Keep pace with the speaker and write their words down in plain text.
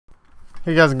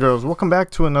Hey guys and girls, welcome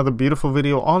back to another beautiful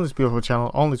video on this beautiful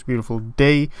channel on this beautiful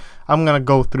day. I'm gonna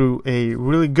go through a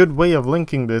really good way of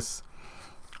linking this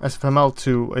SFML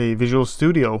to a Visual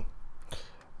Studio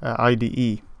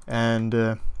IDE, and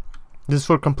this is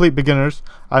for complete beginners.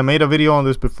 I made a video on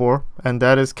this before, and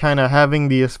that is kind of having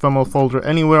the SFML folder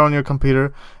anywhere on your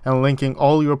computer and linking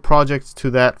all your projects to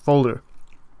that folder.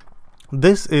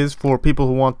 This is for people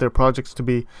who want their projects to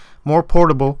be more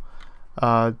portable.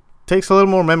 Takes a little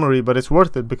more memory, but it's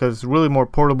worth it because it's really more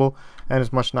portable and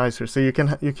it's much nicer. So you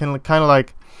can kind of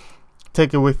like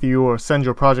take it with you or send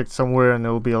your project somewhere, and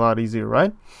it'll be a lot easier,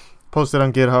 right? Post it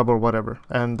on GitHub or whatever,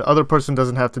 and the other person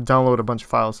doesn't have to download a bunch of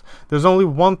files. There's only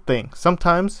one thing.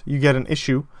 Sometimes you get an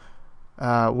issue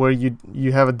where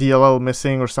you have a DLL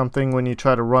missing or something when you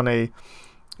try to run a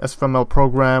SFML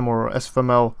program or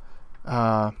SFML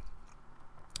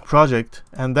project,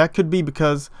 and that could be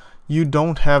because you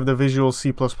don't have the Visual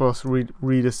C++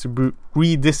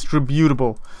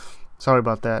 redistributable. Sorry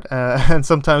about that. And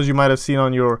sometimes you might have seen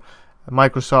on your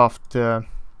Microsoft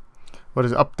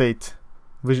Windows Update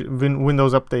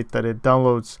that it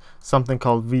downloads something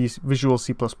called Visual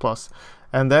C++,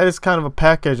 and that is kind of a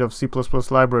package of C++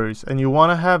 libraries, and you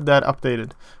want to have that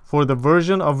updated for the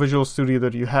version of Visual Studio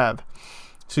that you have.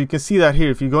 So you can see that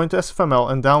here. If you go into SFML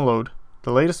and download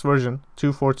the latest version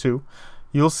 2.4.2,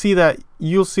 you'll see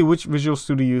which Visual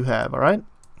Studio you have, alright?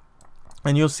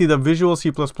 And you'll see the Visual C++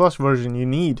 version you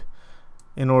need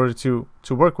in order to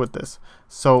work with this.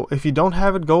 So if you don't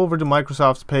have it, go over to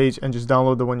Microsoft's page and just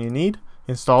download the one you need,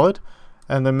 install it,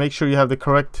 and then make sure you have the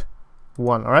correct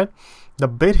one, alright? The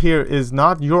bit here is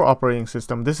not your operating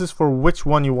system. This is for which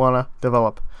one you want to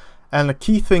develop. And the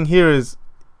key thing here is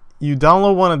you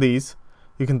download one of these,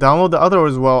 you can download the other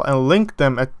as well and link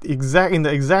them in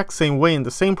the exact same way in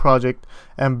the same project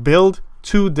and build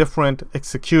two different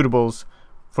executables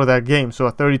for that game. So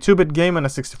a 32-bit game and a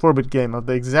 64-bit game of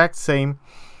the exact same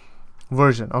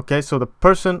version. Okay, so the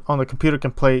person on the computer can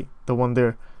play the one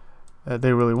they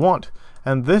really want.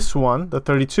 And this one, the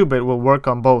 32-bit, will work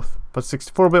on both, but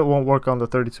 64-bit won't work on the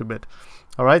 32-bit.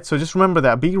 Alright, so just remember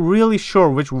that. Be really sure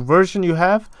which version you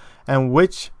have and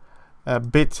which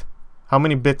how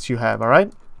many bits you have,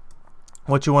 alright?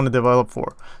 What you want to develop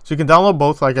for. So you can download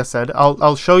both, like I said.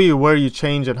 I'll show you where you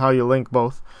change and how you link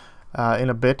both in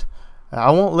a bit.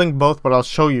 I won't link both, but I'll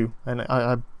show you, and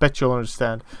I bet you'll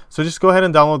understand. So just go ahead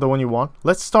and download the one you want.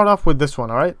 Let's start off with this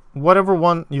one, alright? Whatever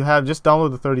one you have, just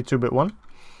download the 32-bit one.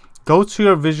 Go to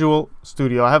your Visual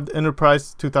Studio. I have the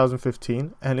Enterprise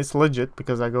 2015, and it's legit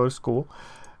because I go to school.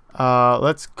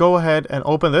 Let's go ahead and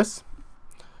open this.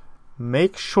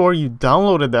 Make sure you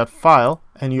downloaded that file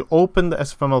and you open the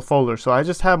SFML folder. So I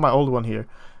just have my old one here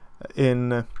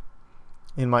in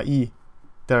my E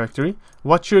directory.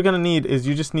 What you're gonna need is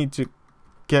you just need to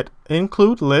get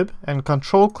include lib and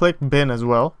control-click bin as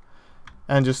well,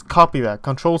 and just copy that.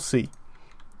 Control-C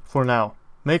for now.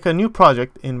 Make a new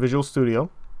project in Visual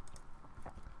Studio.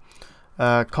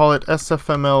 Call it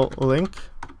SFML link.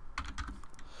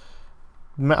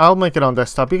 I'll make it on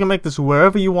desktop. You can make this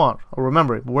wherever you want. Or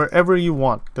remember, wherever you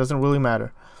want. Doesn't really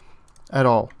matter at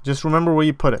all. Just remember where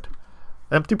you put it.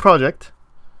 Empty project.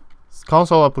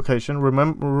 Console application.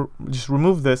 Remember, just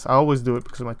remove this. I always do it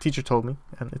because my teacher told me,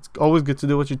 and it's always good to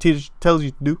do what your teacher tells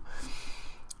you to do.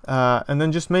 And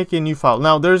then just make a new file.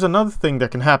 Now, there's another thing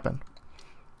that can happen.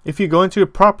 If you go into your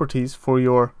properties for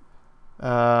your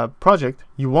project,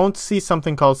 you won't see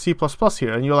something called C++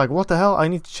 here, and you're like, what the hell? I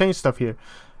need to change stuff here.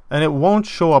 And it won't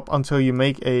show up until you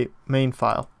make a main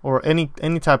file or any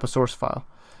type of source file.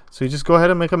 So you just go ahead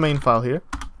and make a main file here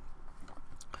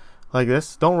like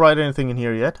this. Don't write anything in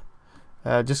here yet.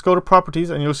 Just go to properties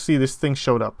and you'll see this thing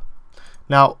showed up.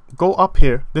 Now go up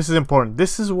here. This is important.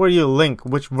 This is where you link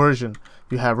which version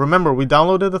you have. Remember, we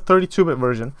downloaded the 32-bit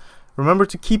version. Remember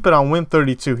to keep it on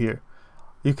Win32 here.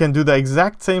 You can do the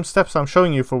exact same steps I'm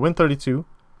showing you for Win32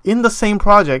 in the same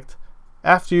project.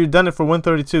 After you've done it for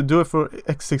Win32, do it for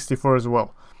x64 as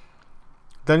well.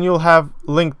 Then you'll have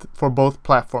linked for both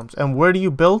platforms. And where do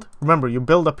you build? Remember, you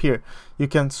build up here. You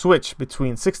can switch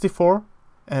between 64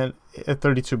 and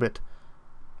 32-bit.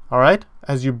 Alright?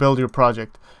 As you build your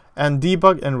project. And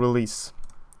debug and release.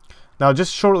 Now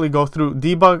just shortly go through.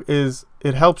 Debug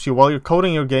it helps you while you're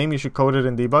coding your game. You should code it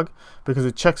in debug because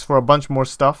it checks for a bunch more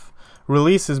stuff.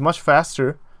 Release is much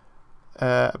faster.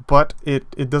 But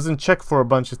it doesn't check for a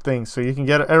bunch of things, so you can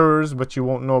get errors but you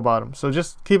won't know about them. So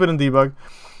just keep it in debug.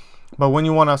 But when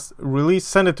you want to release,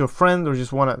 send it to a friend or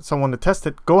just want someone to test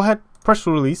it, go ahead, press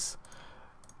release,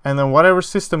 and then whatever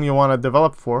system you want to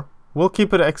develop for, we'll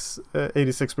keep it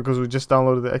x86 because we just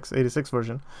downloaded the x86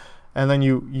 version, and then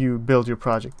you build your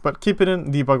project. But keep it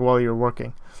in debug while you're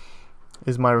working.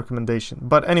 is my recommendation.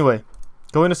 But anyway,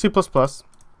 go into C++,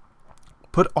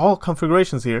 put all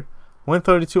configurations here.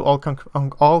 Win32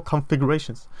 all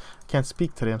configurations. Can't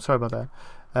speak today, I'm sorry about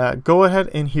that. Go ahead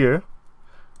in here,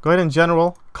 go ahead in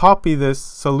general, copy this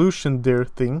solution dir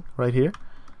thing right here,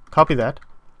 copy that,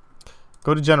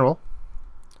 go to general.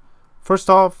 First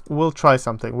off, we'll try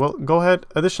something. We'll go ahead,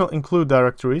 additional include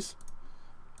directories,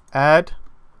 add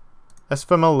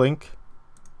SFML link.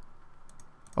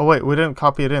 Oh wait, we didn't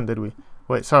copy it in, did we?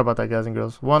 Wait, sorry about that, guys and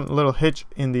girls. One little hitch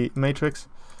in the matrix,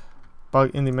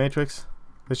 bug in the matrix.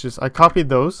 It's just I copied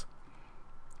those.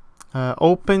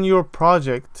 Open your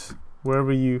project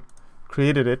wherever you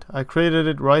created it. I created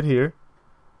it right here.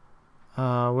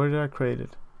 Where did I create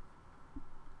it?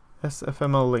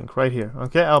 SFML link right here.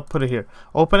 Okay, I'll put it here.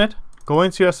 Open it. Go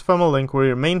into your SFML link where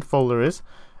your main folder is,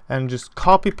 and just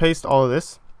copy paste all of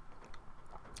this.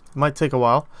 It might take a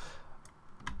while.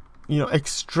 You know,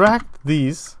 extract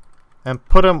these and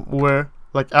put them where,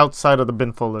 like, outside of the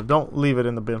bin folder. Don't leave it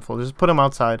in the bin folder. Just put them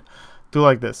outside. Do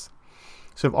like this.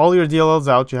 So if all your DLLs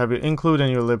out, you have your include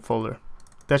and your lib folder.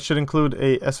 That should include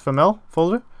a SFML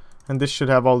folder, and this should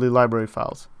have all the library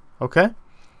files. Okay?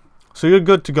 So you're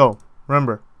good to go.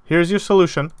 Remember, here's your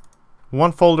solution.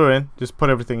 One folder in, just put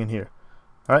everything in here.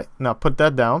 Alright, now put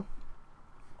that down.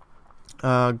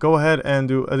 Go ahead and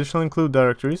do additional include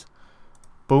directories.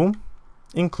 Boom.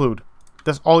 Include.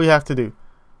 That's all you have to do.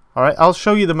 Alright, I'll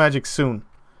show you the magic soon.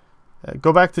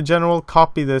 Go back to general,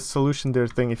 copy this solution dir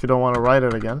thing if you don't want to write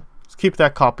it again. Just keep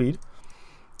that copied.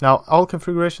 Now, all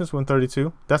configurations,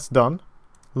 Win32, that's done.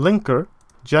 Linker,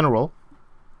 general.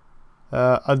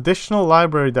 Additional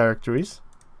library directories.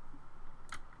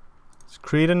 Let's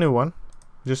create a new one.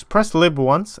 Just press lib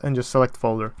once and just select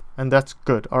folder. And that's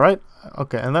good, alright?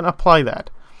 Okay, and then apply that.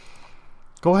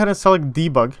 Go ahead and select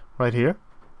debug right here.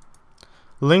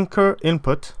 Linker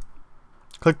input.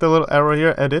 Click the little arrow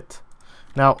here, edit.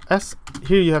 Now,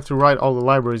 here you have to write all the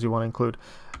libraries you want to include.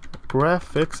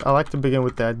 Graphics, I like to begin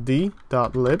with that.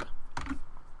 d.lib.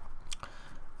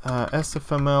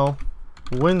 SFML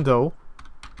window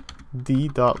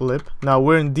d.lib. Now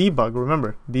we're in debug,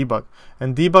 remember, debug.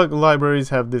 And debug libraries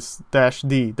have this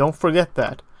 -d. Don't forget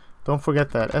that. Don't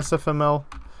forget that. SFML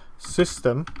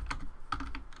system.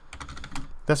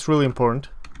 That's really important.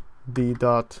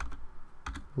 d.lib.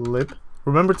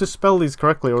 Remember to spell these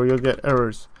correctly or you'll get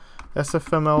errors.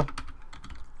 SFML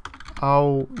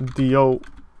audio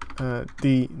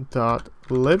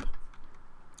d.lib.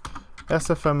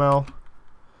 SFML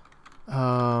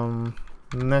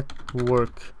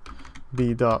network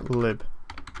b.lib.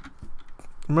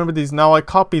 Remember these. Now I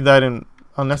copied that in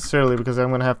unnecessarily because I'm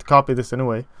going to have to copy this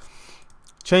anyway.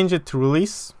 Change it to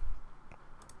release.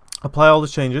 Apply all the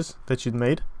changes that you'd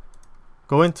made.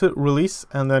 Go into release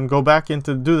and then go back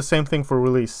into do the same thing for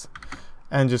release.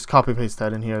 And just copy paste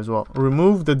that in here as well.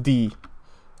 Remove the D.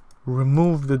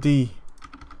 Remove the D.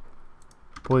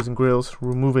 Boys and girls,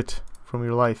 remove it from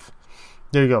your life.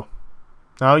 There you go.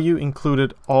 Now you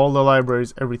included all the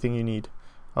libraries, everything you need.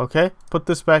 Okay? Put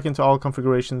this back into all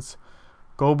configurations.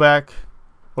 Go back,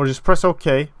 or just press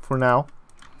OK for now.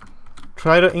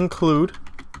 Try to include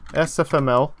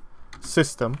SFML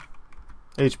system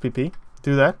HPP.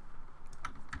 Do that.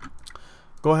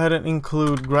 Go ahead and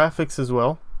include graphics as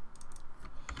well.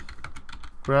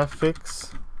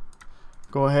 Graphics.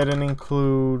 Go ahead and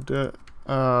include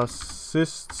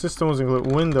system was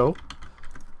include window.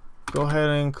 Go ahead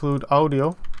and include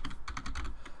audio.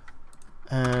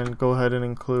 And go ahead and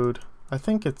include, I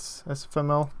think it's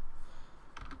SFML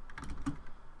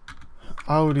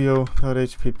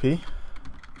audio.hpp.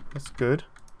 That's good.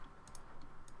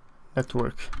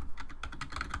 Network.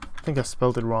 I think I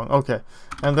spelled it wrong. Okay.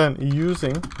 And then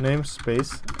using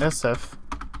namespace SF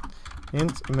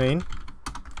int main.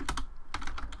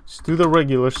 Just do the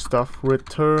regular stuff.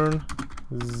 Return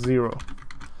 0.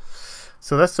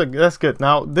 So that's good.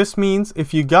 Now this means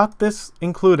if you got this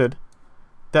included,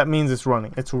 that means it's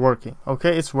running. It's working.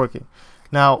 Okay, it's working.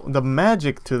 Now the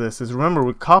magic to this is, remember,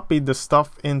 we copied the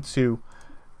stuff into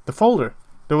the folder.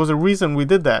 There was a reason we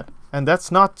did that, and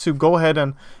that's not to go ahead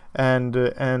and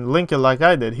link it like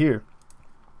I did here.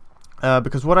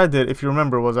 Because what I did, if you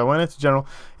remember, was I went into general.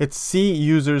 It's C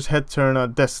users head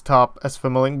turn desktop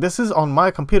SFML link. This is on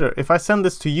my computer. If I send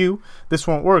this to you, this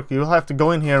won't work. You'll have to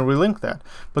go in here and relink that.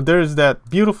 But there is that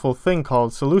beautiful thing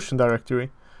called solution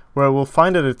directory, where it will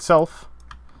find it itself,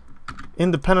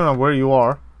 independent of where you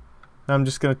are. And I'm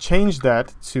just going to change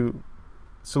that to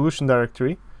solution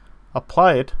directory,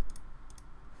 apply it.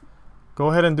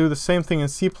 Go ahead and do the same thing in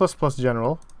C++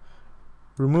 general.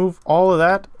 Remove all of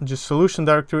that, just solution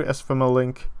directory SFML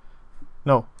link.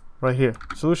 No, right here.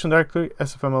 Solution directory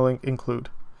SFML link include.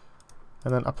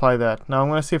 and then apply that. Now I'm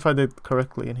going to see if I did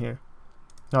correctly in here.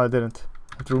 No, I didn't.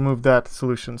 I have to remove that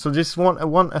solution. So just one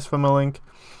SFML link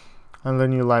and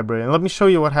then your library. And let me show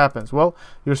you what happens. Well,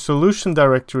 your solution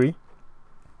directory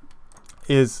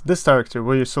is this directory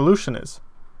where your solution is.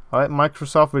 All right,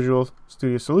 Microsoft Visual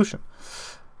Studio Solution.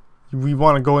 We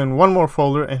want to go in one more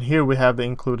folder, and here we have the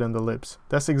include and the libs.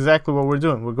 That's exactly what we're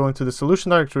doing. We're going to the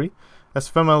solution directory,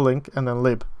 SFML link, and then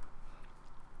lib.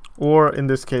 Or in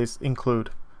this case, include.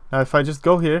 Now if I just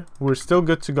go here, we're still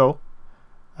good to go.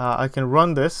 I can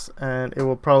run this, and it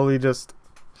will probably just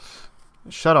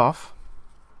shut off.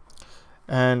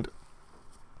 And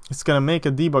it's going to make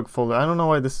a debug folder. I don't know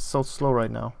why this is so slow right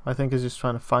now. I think it's just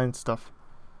trying to find stuff.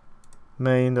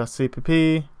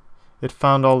 Main.cpp. It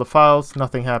found all the files.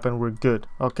 Nothing happened. We're good.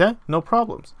 Okay? No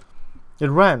problems.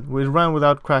 It ran. We ran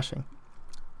without crashing.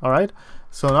 Alright?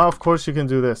 So now, of course, you can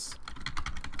do this.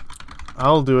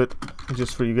 I'll do it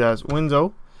just for you guys.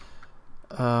 Window.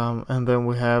 And then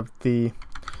we have the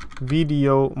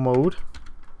video mode.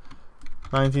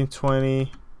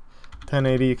 1920.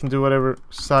 1080. You can do whatever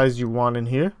size you want in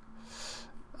here.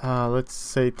 Let's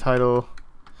say title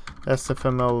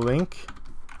SFML link.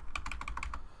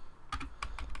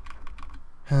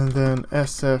 And then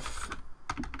SF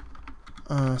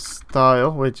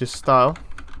style, which is style,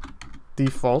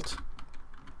 default.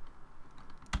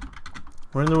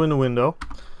 We're in the window.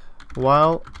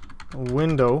 While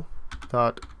window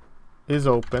dot is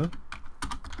open,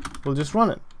 we'll just run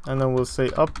it. And then we'll say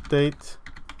update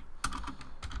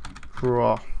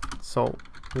draw. So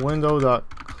window dot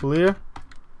clear,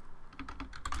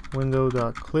 window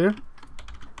dot clear,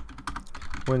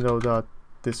 window dot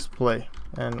display.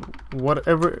 And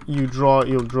whatever you draw,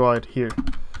 you'll draw it here.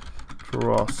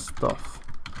 Draw stuff.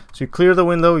 So you clear the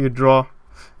window, you draw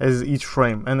as each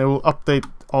frame, and it will update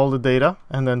all the data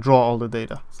and then draw all the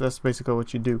data. So that's basically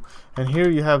what you do. And here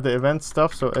you have the event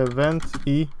stuff. So event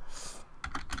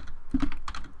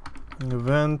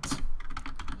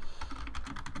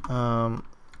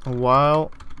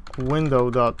while window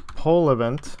dot poll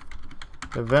event,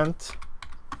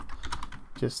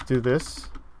 just do this.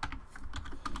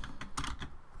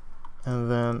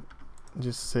 And then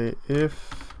just say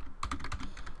if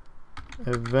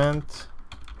event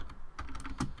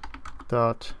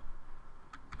dot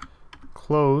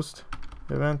closed,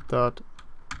 event dot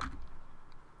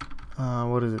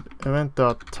what is it, event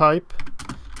dot type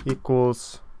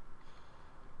equals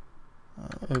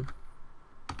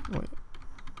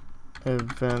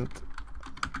event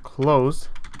closed,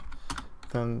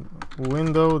 then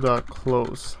window dot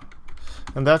close,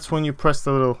 and that's when you press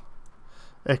the little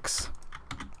X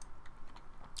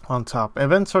on top.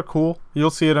 Events are cool.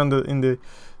 You'll see it in the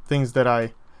things that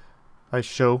I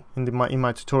show in my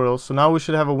tutorials. So now we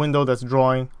should have a window that's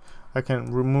drawing. I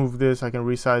can remove this, I can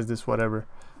resize this, whatever,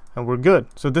 and we're good.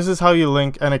 So this is how you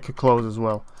link, and it could close as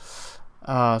well.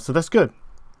 So that's good.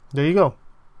 There you go.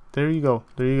 There you go.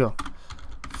 There you go.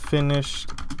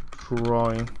 Finished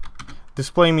drawing.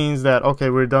 Display means that, okay,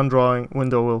 we're done drawing.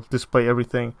 Window will display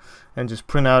everything and just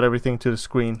print out everything to the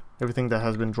screen, everything that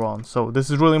has been drawn. So this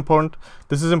is really important.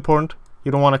 This is important.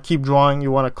 You don't want to keep drawing. You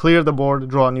want to clear the board,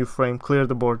 draw a new frame, clear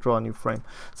the board, draw a new frame.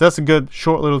 So that's a good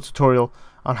short little tutorial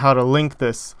on how to link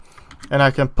this. And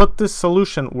I can put this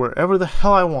solution wherever the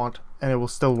hell I want, and it will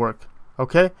still work.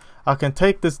 Okay? I can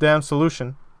take this damn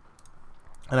solution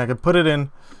and I can put it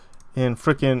in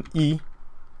freaking E,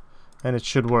 and it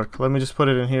should work. Let me just put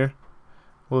it in here.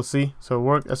 We'll see. So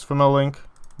work SFML link,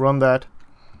 run that,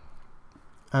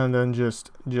 and then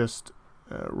just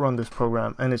run this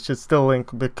program, and it should still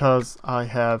link because I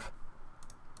have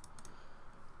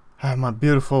my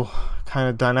beautiful kind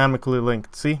of dynamically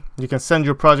linked. See, you can send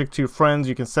your project to your friends,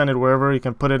 you can send it wherever, you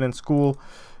can put it in school,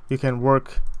 you can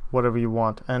work whatever you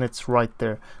want, and it's right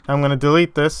there. Now I'm going to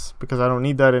delete this because I don't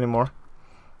need that anymore,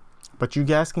 but you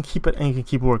guys can keep it and you can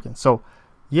keep working. So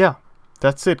yeah,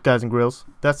 that's it, guys and grills.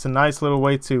 That's a nice little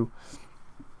way to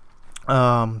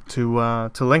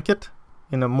link it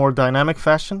in a more dynamic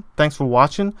fashion. Thanks for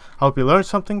watching. I hope you learned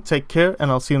something. Take care, and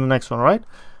I'll see you in the next one. All right,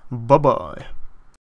 bye bye.